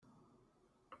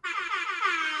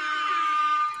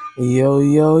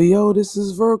Yo, this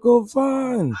is Virgo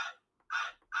Vaughn.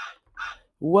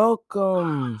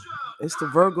 Welcome. It's the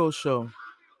Virgo Show.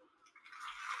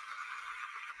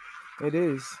 It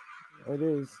is. It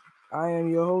is. I am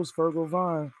your host, Virgo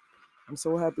Vaughn. I'm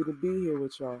so happy to be here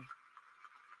with y'all.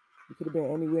 You could have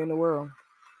been anywhere in the world,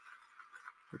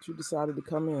 but you decided to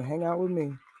come in, hang out with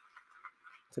me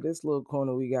to this little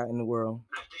corner we got in the world.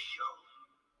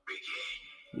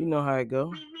 You know how it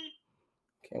go.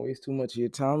 Can't waste too much of your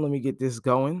time. Let me get this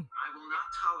going. I will not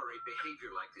tolerate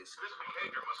behavior like this. This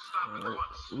behavior must stop at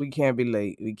once. We can't be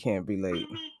late. We can't be late.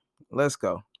 Let's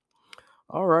go.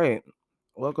 All right.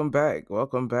 Welcome back.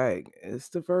 Welcome back. It's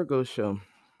the Virgo Show.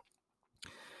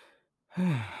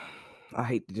 I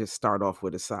hate to just start off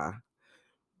with a sigh,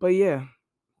 but yeah,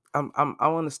 I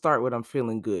want to start with I'm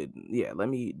feeling good. Yeah, let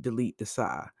me delete the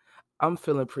sigh. I'm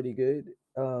feeling pretty good.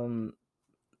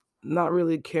 Not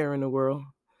really caring the world.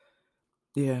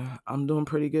 Yeah, I'm doing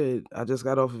pretty good. I just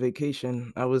got off of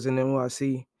vacation. I was in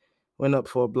NYC, went up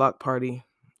for a block party.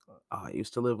 I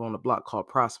used to live on a block called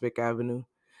Prospect Avenue.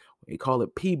 We call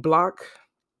it P Block.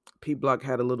 P Block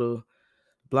had a little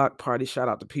block party. Shout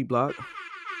out to P Block.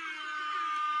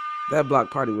 That block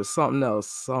party was something else,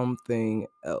 something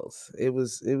else. It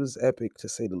was epic to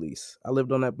say the least. I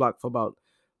lived on that block for about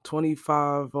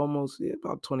 25,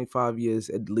 about 25 years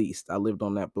at least. I lived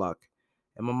on that block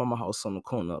at my mama house on the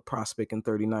corner, Prospect and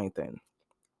 39th End.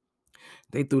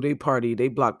 They threw they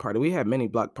block party. We had many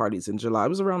block parties in July. It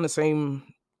was around the same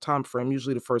time frame,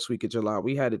 usually the first week of July.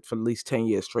 We had it for at least 10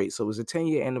 years straight. So it was a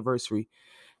 10-year anniversary,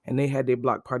 and they had their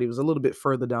block party. It was a little bit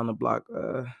further down the block.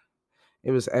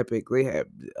 It was epic. They had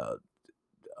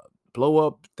blow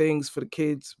up things for the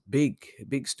kids, big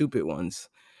stupid ones.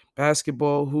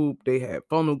 Basketball hoop, they had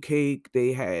funnel cake,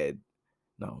 they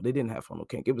didn't have funnel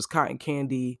cake. It was cotton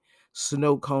candy,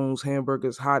 snow cones,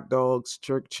 hamburgers, hot dogs,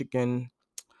 jerk chicken,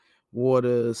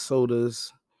 water,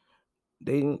 sodas.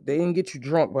 They didn't get you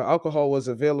drunk, but alcohol was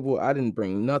available. I didn't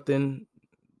bring nothing.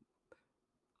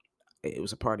 It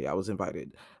was a party. I was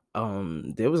invited.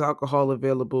 There was alcohol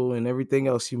available and everything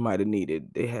else you might have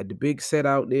needed. They had the big set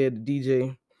out there, the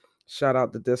DJ. Shout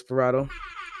out to Desperado.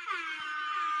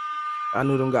 I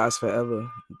knew them guys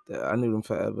forever. I knew them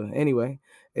forever. Anyway,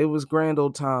 it was grand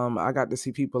old time. I got to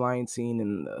see people I ain't seen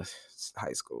in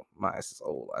high school. My ass is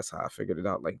old. That's how I figured it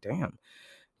out. Like, damn,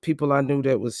 people I knew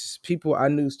that was people I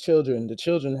knew's children. The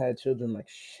children had children. Like,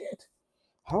 shit,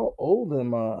 how old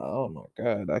am I? Oh my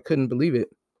god, I couldn't believe it.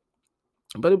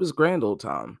 But it was grand old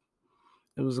time.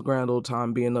 It was a grand old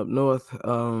time being up north.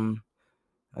 I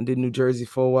did New Jersey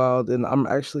for a while. Then I'm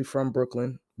actually from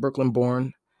Brooklyn, Brooklyn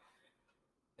born.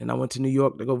 And I went to New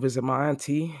York to go visit my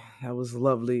auntie. That was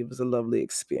lovely. It was a lovely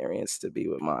experience to be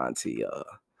with my auntie.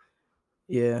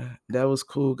 Yeah, that was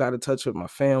cool. Got in touch with my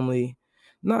family.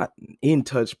 Not in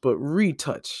touch, but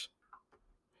retouch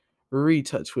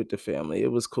with the family.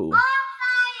 It was cool.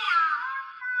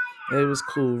 It was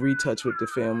cool. Retouch with the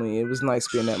family. It was nice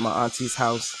being at my auntie's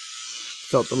house.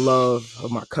 Felt the love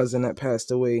of my cousin that passed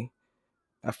away.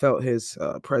 I felt his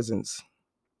presence.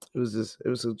 It was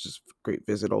just a great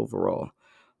visit overall.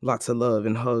 Lots of love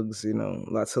and hugs,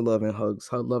 lots of love and hugs.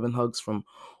 Love and hugs from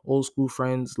old school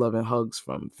friends, love and hugs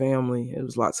from family. It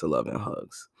was lots of love and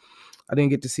hugs. I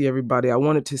didn't get to see everybody I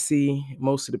wanted to see.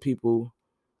 Most of the people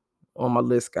on my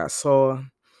list got saw.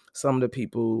 Some of the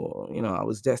people, I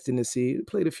was destined to see.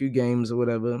 Played a few games or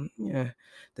whatever. Yeah.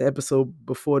 The episode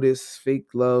before this, Fake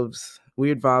Loves,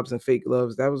 Weird Vibes and Fake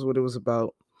Loves, that was what it was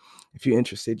about. If you're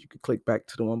interested, you could click back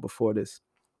to the one before this.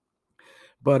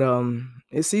 But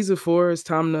it's season 4. It's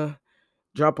time to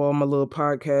drop all my little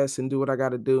podcasts and do what I got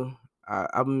to do.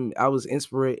 I was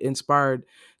inspired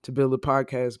to build a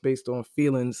podcast based on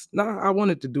feelings. I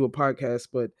wanted to do a podcast,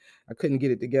 but I couldn't get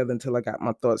it together until I got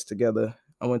my thoughts together.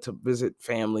 I went to visit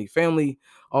family. Family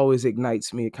always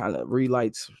ignites me. It kind of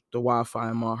relights the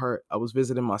Wi-Fi in my heart. I was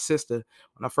visiting my sister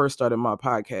when I first started my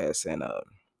podcast, and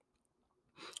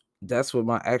that's what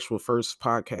my actual first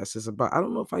podcast is about. I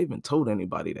don't know if I even told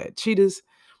anybody that. Cheetahs,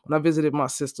 when I visited my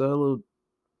sister, her little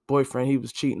boyfriend, he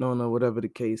was cheating on her, whatever the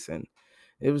case, and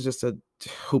it was just a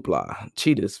hoopla.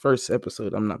 Cheetahs, first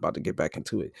episode. I'm not about to get back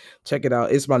into it. Check it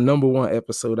out. It's my number 1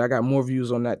 episode. I got more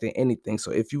views on that than anything.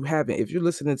 So if you're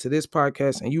listening to this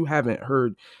podcast and you haven't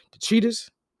heard the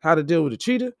Cheetahs, how to deal with a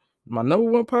cheetah, my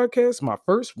number 1 podcast, my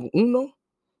first uno,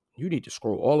 you need to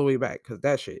scroll all the way back because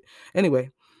that shit. Anyway,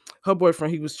 her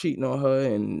boyfriend, he was cheating on her,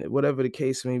 and whatever the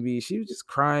case may be, she was just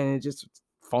crying and just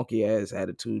funky ass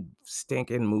attitude,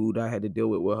 stinking mood I had to deal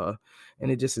with her,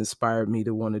 and it just inspired me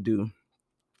to want to do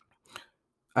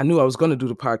I knew I was gonna do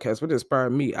the podcast. What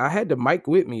inspired me? I had the mic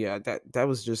with me. That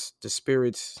was just the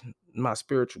spirits. My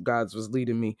spiritual guides was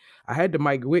leading me. I had the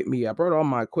mic with me. I brought all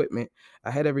my equipment.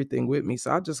 I had everything with me.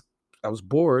 So I was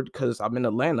bored because I'm in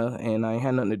Atlanta and I ain't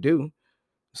had nothing to do.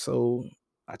 So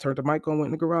I turned the mic on, went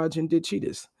in the garage, and did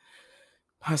cheetahs.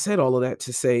 I said all of that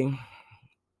to say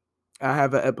I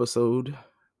have an episode.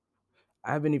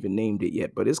 I haven't even named it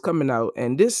yet, but it's coming out,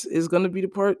 and this is gonna be the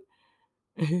part.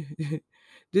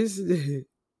 this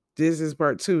this is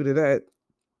part two to that.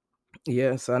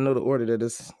 Yes, I know the order that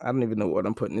is. I don't even know what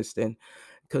I'm putting this in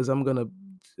because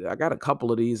I got a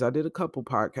couple of these. I did a couple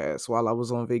podcasts while I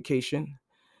was on vacation.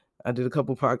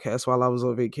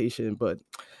 But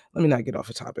let me not get off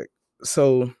the topic.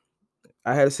 So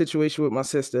I had a situation with my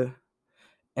sister,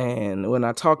 and when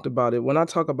I talked about it, when I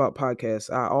talk about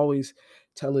podcasts, I always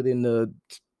tell it in the,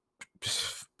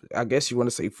 I guess you want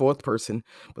to say fourth person,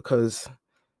 because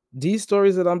these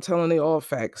stories that I'm telling, they all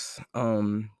facts.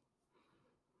 I'm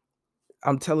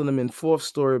telling them in fourth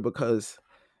story because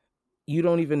you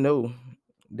don't even know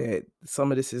that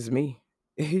some of this is me.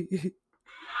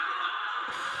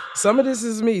 Some of this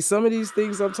is me. Some of these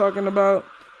things I'm talking about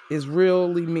is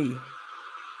really me.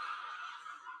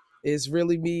 It's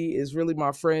really me. It's really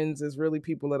my friends. It's really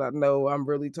people that I know. I'm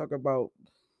really talking about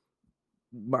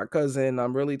my cousin.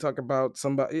 I'm really talking about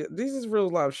somebody. This is real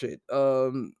life shit.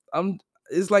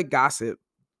 It's like gossip.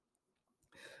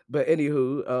 But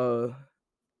anywho,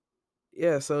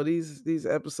 yeah. So these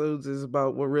episodes is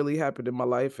about what really happened in my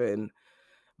life, and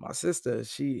my sister.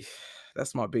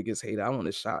 That's my biggest hater. I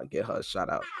want to get her a shout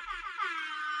out.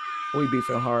 We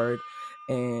beefing hard,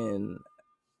 and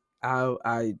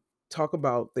I talk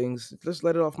about things, just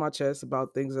let it off my chest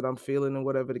about things that I'm feeling and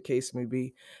whatever the case may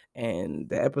be. And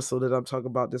the episode that I'm talking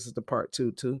about, this is the part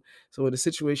two too. So when the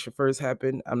situation first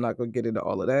happened, I'm not gonna get into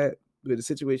all of that. When the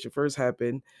situation first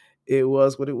happened, it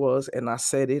was what it was, and I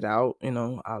said it out.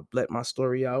 I let my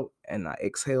story out, and I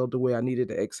exhaled the way I needed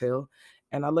to exhale,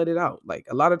 and I let it out. Like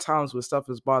a lot of times when stuff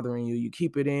is bothering you, you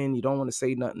keep it in, you don't want to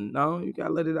say nothing. No, you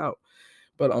gotta let it out.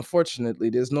 But unfortunately,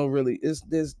 there's nobody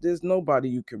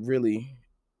you can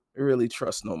really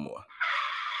trust no more.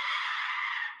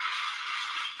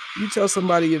 You tell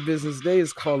somebody your business, they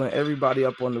is calling everybody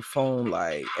up on the phone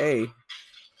like, "Hey,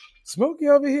 Smokey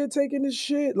over here taking this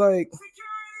shit." Like,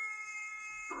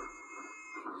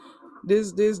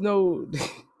 there's no,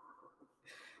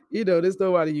 there's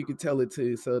nobody you can tell it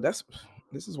to. So this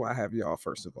is why I have y'all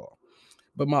first of all.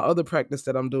 But my other practice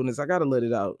that I'm doing is I gotta let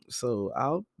it out. So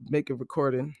I'll make a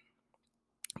recording.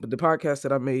 But the podcast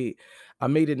that I made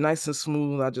it nice and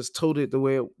smooth. I just told it the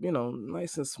way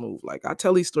nice and smooth. Like I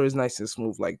tell these stories nice and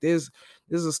smooth. Like there's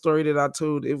a story that I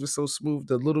told. It was so smooth.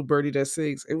 The little birdie that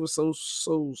sings. It was so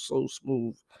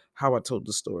smooth how I told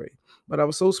the story. But I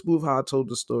was so smooth how I told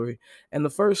the story. And the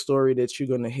first story that you're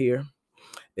gonna hear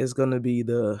is gonna be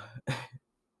the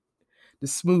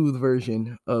smooth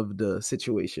version of the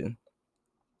situation.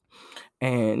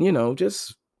 And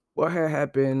just what had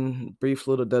happened, brief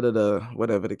little da da da,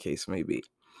 whatever the case may be.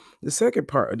 The second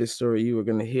part of this story you were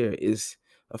going to hear is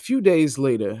a few days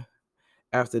later,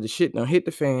 after the shit done hit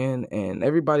the fan and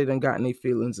everybody done got in their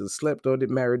feelings and slept on it,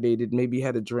 marinated, maybe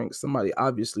had a drink. Somebody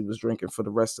obviously was drinking for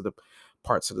the rest of the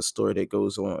parts of the story that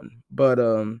goes on. But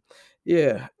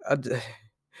yeah,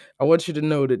 I want you to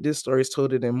know that this story is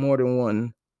told in more than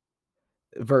one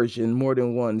version, more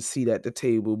than one seat at the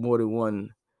table, more than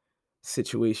one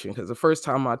situation. Because the first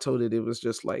time I told it, it was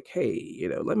just like, hey,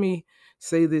 let me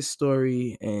say this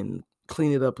story and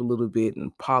clean it up a little bit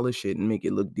and polish it and make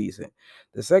it look decent.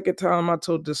 The second time I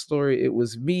told this story, it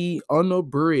was me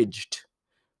unabridged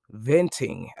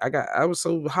venting. I was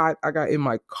so hot, I got in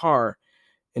my car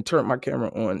and turned my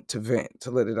camera on to vent, to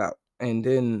let it out. And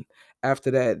then after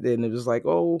that, then it was like,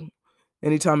 oh,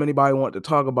 anytime anybody wanted to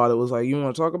talk about it, was like, you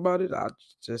want to talk about it? I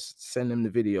just send them the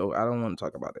video. I don't want to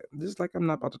talk about it. Just like I'm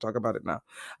not about to talk about it now.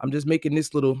 I'm just making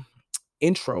this little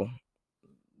intro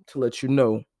to let you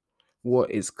know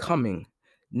what is coming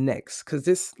next. Cause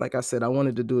this, like I said, I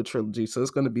wanted to do a trilogy. So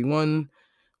it's gonna be one,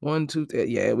 two, three.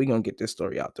 Yeah, we're gonna get this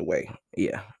story out the way.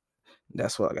 Yeah.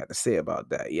 That's what I got to say about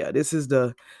that. Yeah, this is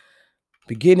the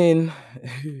beginning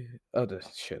of the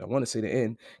shit. I want to say the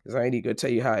end because I ain't even gonna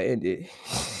tell you how it ended.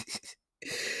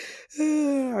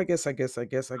 I just did.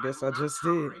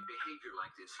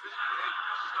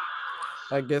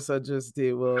 I guess I just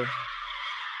did. Well,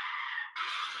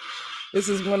 this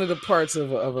is one of the parts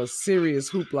of a serious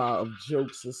hoopla of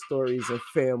jokes and stories and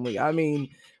family. I mean,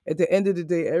 at the end of the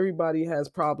day, everybody has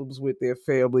problems with their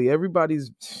family. Everybody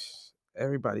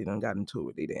done got into it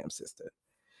with their damn sister.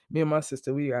 Me and my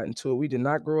sister, we got into it. We did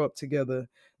not grow up together.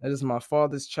 That is my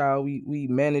father's child. We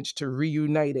managed to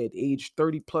reunite at age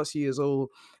 30 plus years old.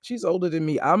 She's older than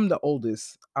me. I'm the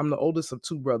oldest. I'm the oldest of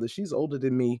two brothers. She's older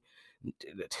than me.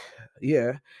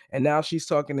 Yeah. And now she's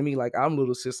talking to me like I'm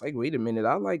little sis. Like, wait a minute.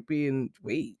 I like being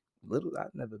little.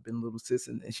 I've never been little sis.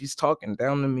 And she's talking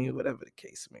down to me, whatever the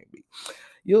case may be.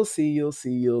 You'll see, you'll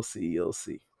see, you'll see, you'll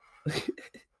see.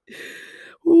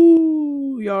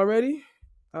 Ooh, y'all ready?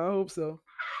 I hope so.